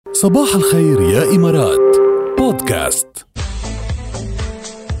صباح الخير يا إمارات بودكاست.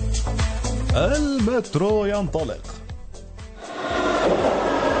 المترو ينطلق.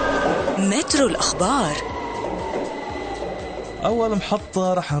 مترو الأخبار. أول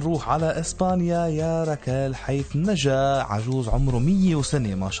محطة رح نروح على إسبانيا يا ركال، حيث نجا عجوز عمره 100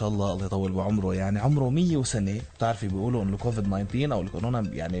 سنة، ما شاء الله الله يطول بعمره، يعني عمره 100 سنة. بتعرفي بيقولوا إنه كوفيد 19 أو الكورونا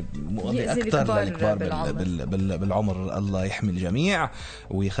يعني مؤذي أكثر للكبار بالعمر. الله يحمي الجميع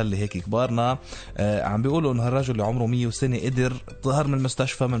ويخلي هيك كبارنا. عم بيقولوا إنه هالرجل اللي عمره 100 سنة قدر ظهر من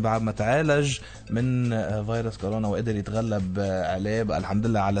المستشفى من بعد ما تعالج من فيروس كورونا وقدر يتغلب عليه، الحمد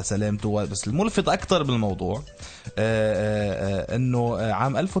لله على سلامته. بس الملفت أكثر بالموضوع انه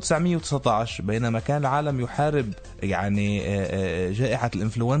عام 1919 بينما كان العالم يحارب يعني جائحة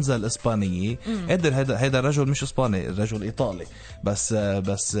الانفلونزا الاسبانية، قدر هيدا الرجل مش اسباني، الرجل ايطالي،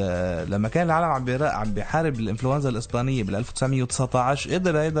 بس لما كان العالم عم بيحارب الانفلونزا الاسبانية بال 1919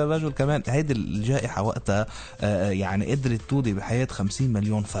 قدر هيدا الرجل كمان هيدي الجائحة وقتها يعني قدرت تودي بحياة 50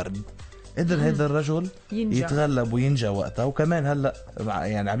 مليون فرد. قدر هيدا الرجل يتغلب وينجى وقتها، وكمان هلا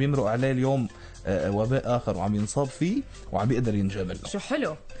يعني عم يمرق عليه اليوم وباء آخر وعم ينصاب فيه وعم بيقدر ينجى منه. شو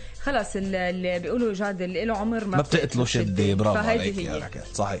حلو. خلاص اللي بيقولوا جاد اللي له عمر ما بتقتله شدة. برافو عليك يا ركال،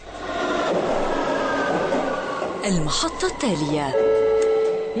 صحيح. المحطة التالية.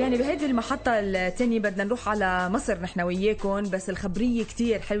 يعني بهذه المحطة الثانية بدنا نروح على مصر نحن وياكم، بس الخبرية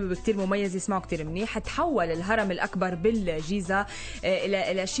كتير حلوة كتير مميزة، اسمعوا كتير منيح. تحول الهرم الأكبر بالجيزة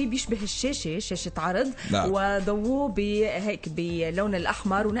إلى شيء بيشبه الشاشة، شاشة عرض، وضووه بهيك باللون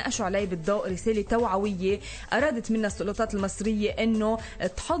الأحمر ونقشوا عليه بالضوء رسالة توعوية أرادت منها السلطات المصرية إنه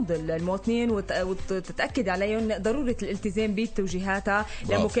تحض المواطنين وتتأكد عليهم ضرورة الالتزام بتوجيهاتها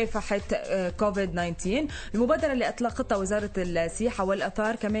لمكافحة كوفيد 19. المبادرة اللي أطلقتها وزارة السياحة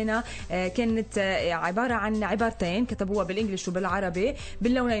والأثار كمان كانت عبارة عن عبارتين كتبوها بالإنجليش وبالعربي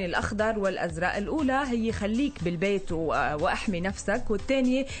باللونين الأخضر والأزرق. الأولى هي خليك بالبيت وأحمي نفسك،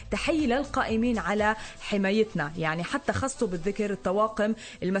 والثانية تحية للقائمين على حمايتنا، يعني حتى خصوا بالذكر الطواقم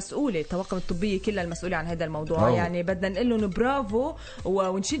المسؤولة، الطواقم الطبية كلها المسؤولة عن هذا الموضوع. يعني بدنا نقول لهم برافو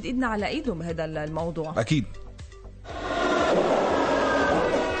ونشد إيدنا على إيدهم بهذا الموضوع. أكيد.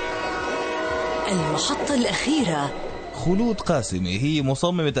 المحطة الأخيرة. خلود قاسمة هي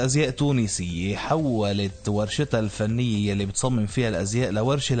مصممة أزياء تونسية، حولت ورشتها الفنية اللي بتصمم فيها الأزياء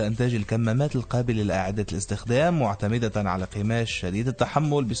لورشة لإنتاج الكمامات القابلة لإعادة الاستخدام، معتمدة على قماش شديد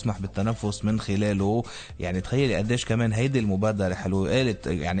التحمل بيسمح بالتنفس من خلاله. يعني تخيلي قديش كمان هيدي المبادرة حلوة. قالت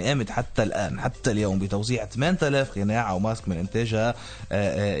يعني قامت حتى الآن حتى اليوم بتوزيع 8000 قناع أو ماسك من إنتاجها،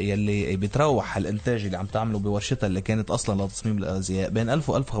 يلي بتروح الإنتاج اللي عم تعمله بورشتها اللي كانت أصلا لتصميم الأزياء بين 1000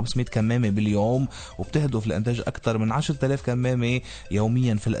 و 1500 كمامة باليوم، وبتهدف لإنتاج أكثر من 10,000 كمامة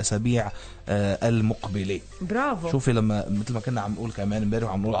يوميا في الأسابيع المقبلة. برافو. شوفي لما مثل ما كنا عم نقول كمان امبارح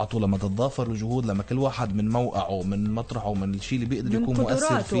عم نقول على طول، لما تتضافر الجهود، لما كل واحد من موقعه من مطرحه من الشيء اللي بيقدر يكون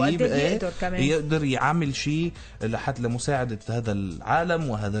مؤثر فيه يقدر يعمل شيء لحد لمساعدة هذا العالم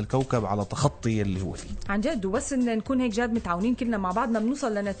وهذا الكوكب على تخطي اللي هو فيه عن جد. وبس إن نكون هيك جاد متعاونين كلنا مع بعضنا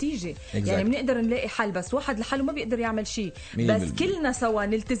بنوصل لنتيجة. يعني بنقدر نلاقي حل، بس واحد لحاله ما بيقدر يعمل شيء، بس كلنا سوا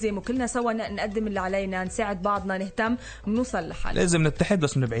نلتزم وكلنا سوا نقدم اللي علينا، نساعد بعضنا، نهتم، بنوصل لحل. لازم نتحد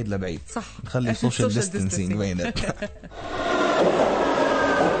بس من بعيد لبعيد. صح. نخلي السوشيال ديستانسينج بيناتنا.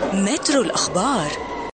 مترو الأخبار.